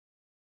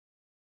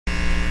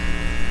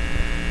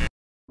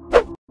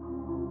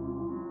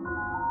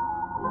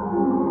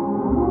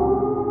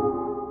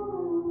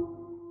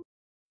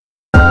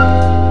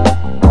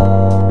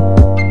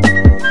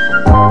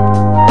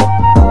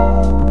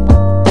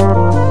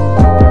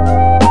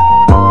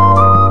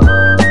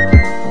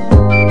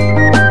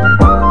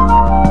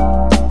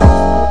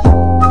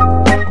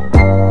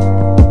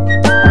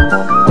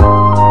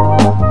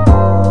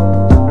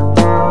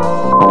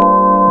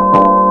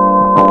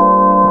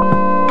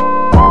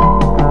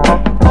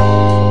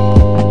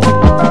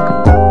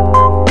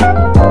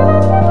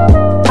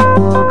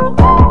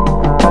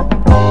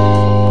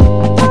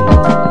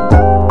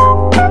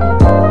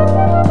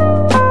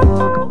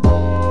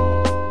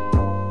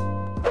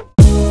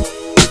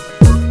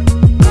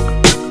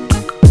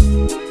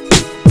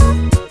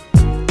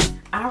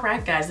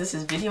Alright guys, this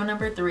is video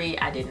number 3.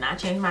 I did not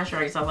change my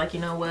shirt, so I was like, you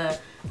know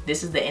what,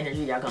 this is the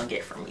energy y'all gonna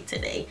get from me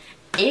today.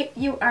 If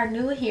you are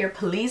new here,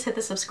 please hit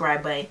the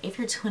subscribe button. If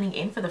you're tuning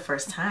in for the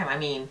first time, I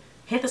mean,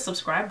 hit the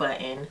subscribe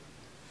button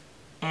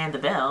and the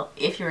bell.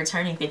 If you're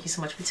returning, thank you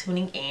so much for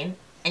tuning in.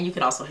 And you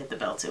can also hit the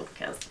bell too,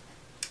 because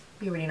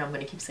you already know I'm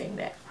gonna keep saying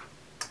that.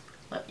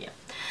 Love you.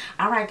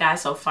 Alright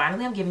guys, so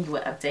finally I'm giving you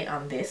an update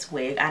on this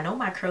wig. I know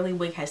my curly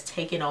wig has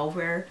taken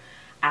over.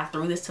 I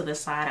threw this to the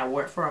side. I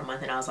wore it for a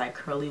month and I was like,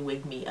 curly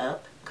wig me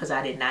up, because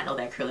I did not know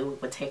that curly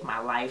wig would take my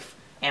life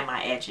and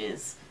my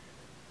edges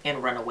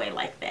and run away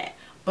like that.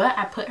 But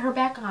I put her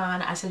back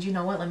on. I said, you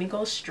know what, let me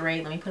go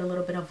straight. Let me put a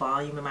little bit of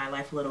volume in my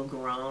life, a little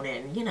grown,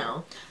 and you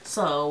know.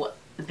 So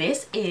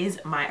this is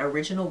my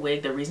original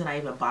wig. The reason I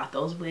even bought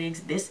those wigs.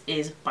 This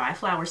is by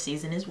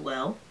FlowerSeason as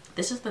well.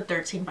 This is the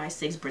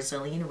 13x6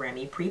 Brazilian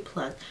Remy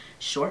pre-plucked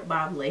short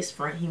bob lace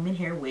front human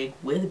hair wig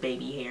with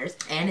baby hairs,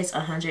 and it's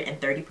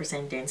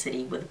 130%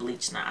 density with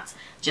bleached knots.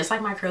 Just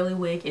like my curly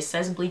wig, it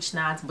says bleached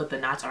knots, but the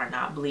knots are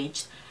not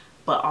bleached.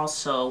 But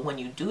also when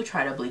you do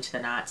try to bleach the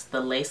knots,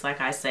 the lace, like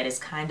I said, is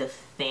kind of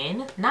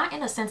thin. Not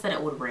in a sense that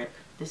it would rip.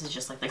 This is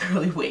just like the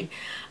curly wig.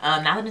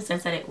 Not in the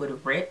sense that it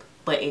would rip,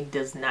 but it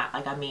does not,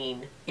 like, I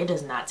mean, it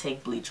does not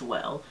take bleach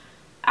well.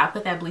 I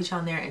put that bleach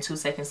on there and 2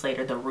 seconds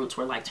later the roots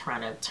were like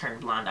trying to turn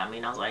blonde on me,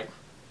 and I was like,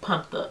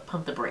 pump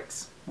the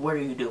brakes. What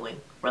are you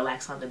doing?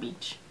 Relax on the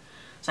beach.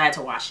 So I had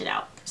to wash it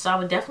out. So I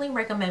would definitely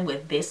recommend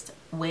with this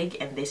wig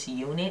and this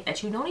unit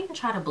that you don't even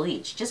try to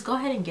bleach. Just go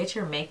ahead and get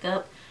your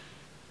makeup,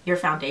 your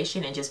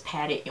foundation, and just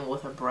pat it in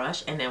with a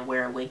brush and then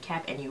wear a wig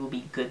cap and you will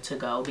be good to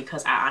go,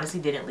 because I honestly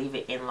didn't leave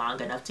it in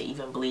long enough to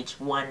even bleach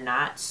one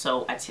knot.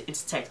 So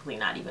it's technically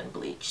not even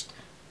bleached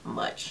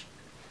much.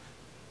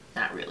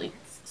 Not really.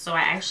 So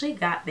I actually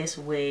got this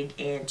wig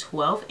in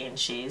 12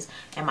 inches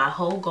and my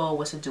whole goal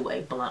was to do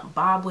a blunt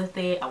bob with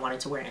it. I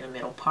wanted to wear it in the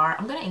middle part.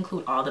 I'm going to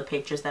include all the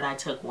pictures that I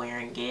took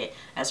wearing it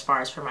as far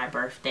as for my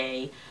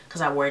birthday, because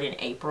I wore it in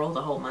April,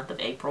 the whole month of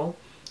April.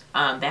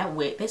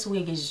 This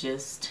wig is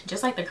just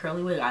like the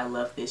curly wig. I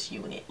love this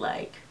unit.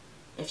 Like,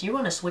 if you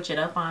want to switch it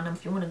up on them,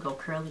 if you want to go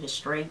curly to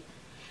straight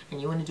and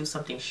you want to do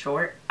something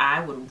short,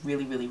 I would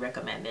really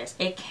recommend this.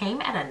 It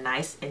came at a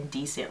nice and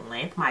decent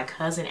length. My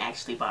cousin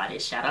actually bought it.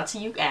 Shout out to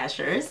you,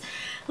 Ashers.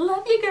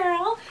 Love you,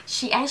 girl.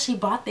 She actually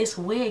bought this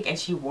wig and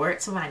she wore it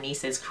to my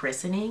niece's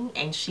christening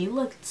and she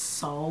looked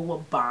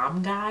so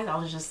bomb, guys. I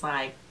was just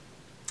like,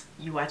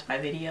 you watch my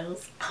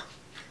videos?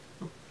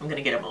 I'm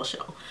gonna get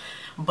emotional.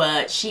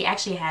 But she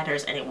actually had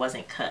hers and it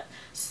wasn't cut,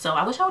 so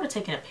I wish I would have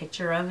taken a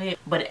picture of it.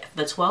 But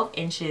the 12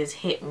 inches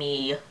hit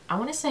me, I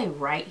want to say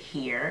right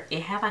here.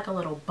 It had like a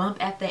little bump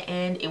at the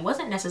end. It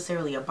wasn't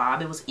necessarily a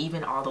bob, it was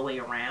even all the way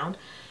around,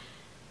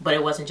 but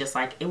it wasn't just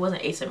like, it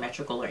wasn't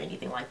asymmetrical or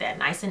anything like that.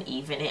 Nice and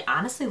even. It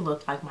honestly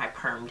looked like my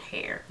permed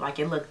hair. Like,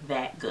 it looked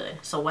that good.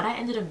 So what I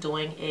ended up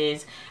doing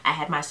is I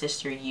had my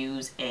sister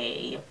use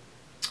a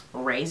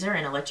razor,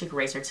 an electric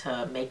razor,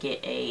 to make it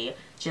a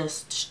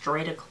just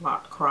straight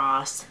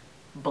across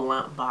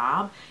blunt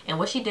bob. And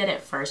what she did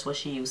at first was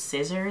she used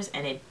scissors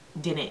and it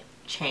didn't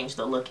change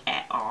the look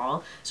at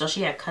all. So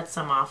she had cut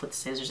some off with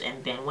scissors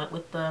and then went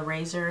with the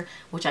razor,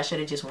 which I should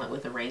have just went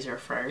with the razor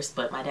first.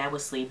 But my dad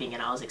was sleeping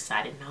and I was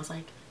excited and I was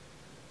like,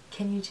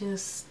 can you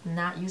just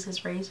not use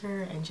his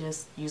razor and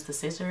just use the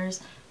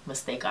scissors?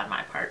 Mistake on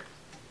my part.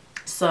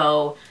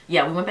 So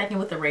yeah, we went back in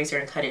with the razor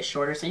and cut it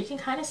shorter, so you can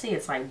kind of see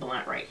it's like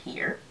blunt right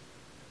here,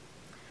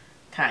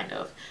 kind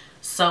of.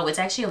 So it's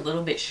actually a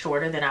little bit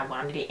shorter than I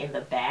wanted it in the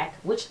back,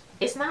 which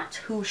it's not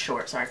too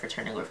short. Sorry for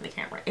turning away from the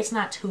camera. It's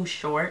not too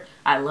short.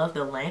 I love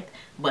the length,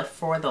 but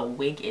for the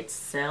wig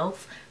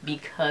itself,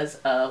 because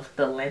of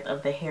the length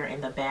of the hair in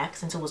the back,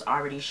 since it was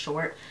already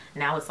short,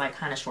 now it's like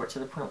kind of short to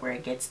the point where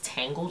it gets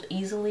tangled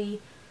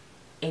easily.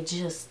 It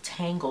just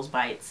tangles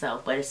by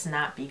itself, but it's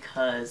not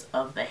because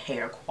of the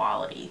hair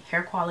quality.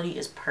 Hair quality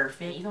is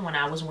perfect. Even when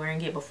I was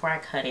wearing it, before I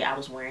cut it, I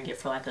was wearing it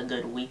for like a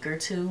good week or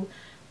two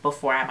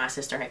before my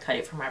sister had cut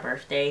it for my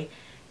birthday,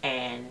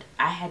 and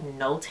I had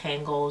no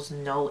tangles,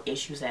 no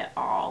issues at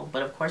all.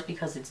 But of course,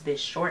 because it's this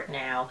short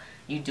now,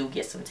 you do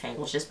get some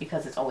tangles just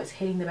because it's always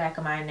hitting the back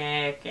of my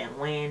neck and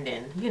wind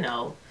and, you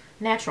know,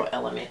 natural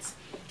elements.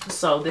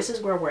 So this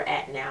is where we're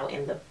at now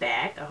in the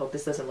back. I hope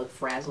this doesn't look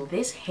frazzled.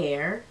 This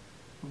hair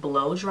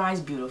blow dries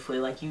beautifully.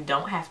 Like, you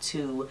don't have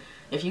to,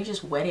 if you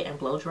just wet it and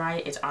blow dry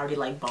it, it's already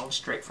like bone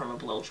straight from a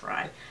blow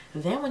dry.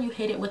 Then when you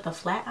hit it with a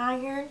flat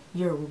iron,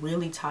 you're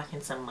really talking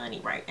some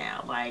money right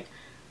now. Like,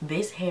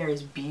 this hair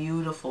is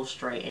beautiful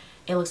straight.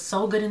 It looks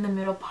so good in the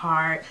middle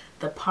part.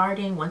 The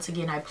parting, once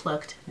again, I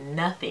plucked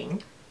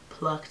nothing.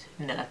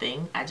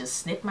 I just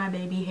snipped my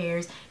baby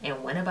hairs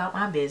and went about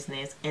my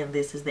business, and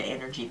this is the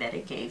energy that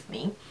it gave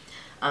me.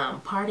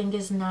 Parting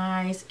is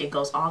nice. It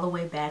goes all the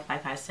way back.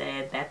 Like I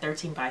said, that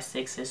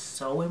 13x6 is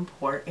so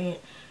important,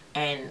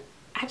 and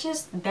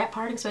that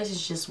parting space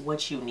is just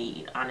what you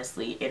need,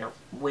 honestly, in a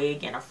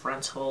wig and a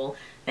frontal.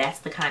 That's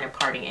the kind of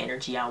parting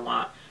energy I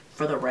want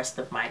for the rest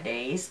of my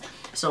days.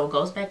 So it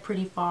goes back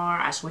pretty far.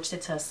 I switched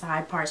it to a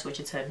side part, switched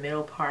it to a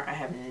middle part. I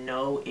have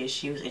no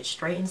issues. It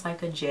straightens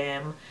like a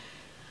gem.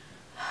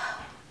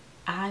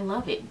 I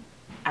love it.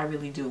 I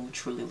really do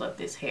truly love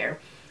this hair.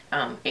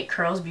 It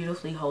curls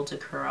beautifully, holds a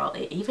curl.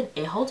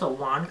 It holds a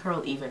wand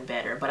curl even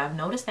better, but I've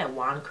noticed that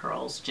wand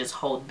curls just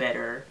hold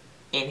better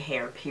in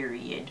hair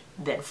period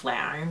than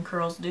flat iron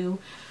curls do.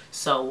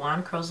 So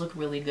wand curls look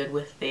really good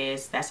with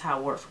this. That's how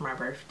it worked for my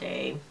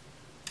birthday.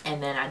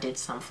 And then I did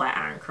some flat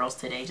iron curls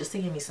today just to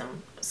give me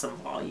some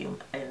volume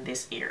in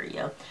this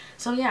area.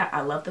 So yeah,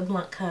 I love the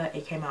blunt cut.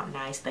 It came out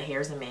nice. The hair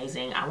is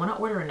amazing. I want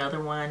to order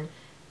another one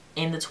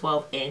in the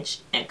 12"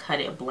 and cut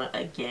it blunt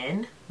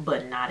again,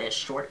 but not as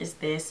short as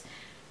this.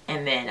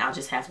 And then I'll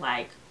just have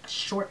like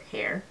short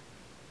hair,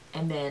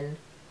 and then,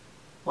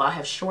 well, I'll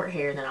have short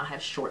hair, then I'll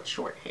have short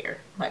hair,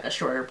 like a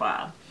shorter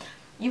bob.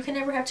 You can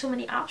never have too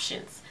many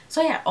options.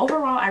 So yeah,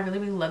 overall, I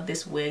really love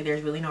this wig.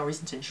 There's really no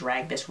reason to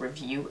drag this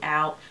review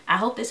out. I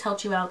hope this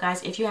helped you out,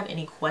 guys. If you have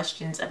any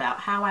questions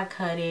about how I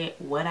cut it,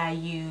 what I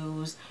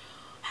use,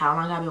 how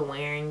long I've been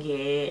wearing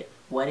it,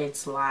 what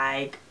it's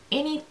like,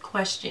 any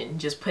question,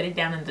 just put it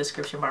down in the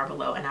description bar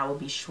below and I will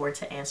be sure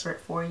to answer it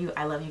for you.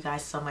 I love you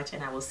guys so much,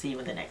 and I will see you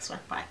in the next one.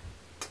 Bye.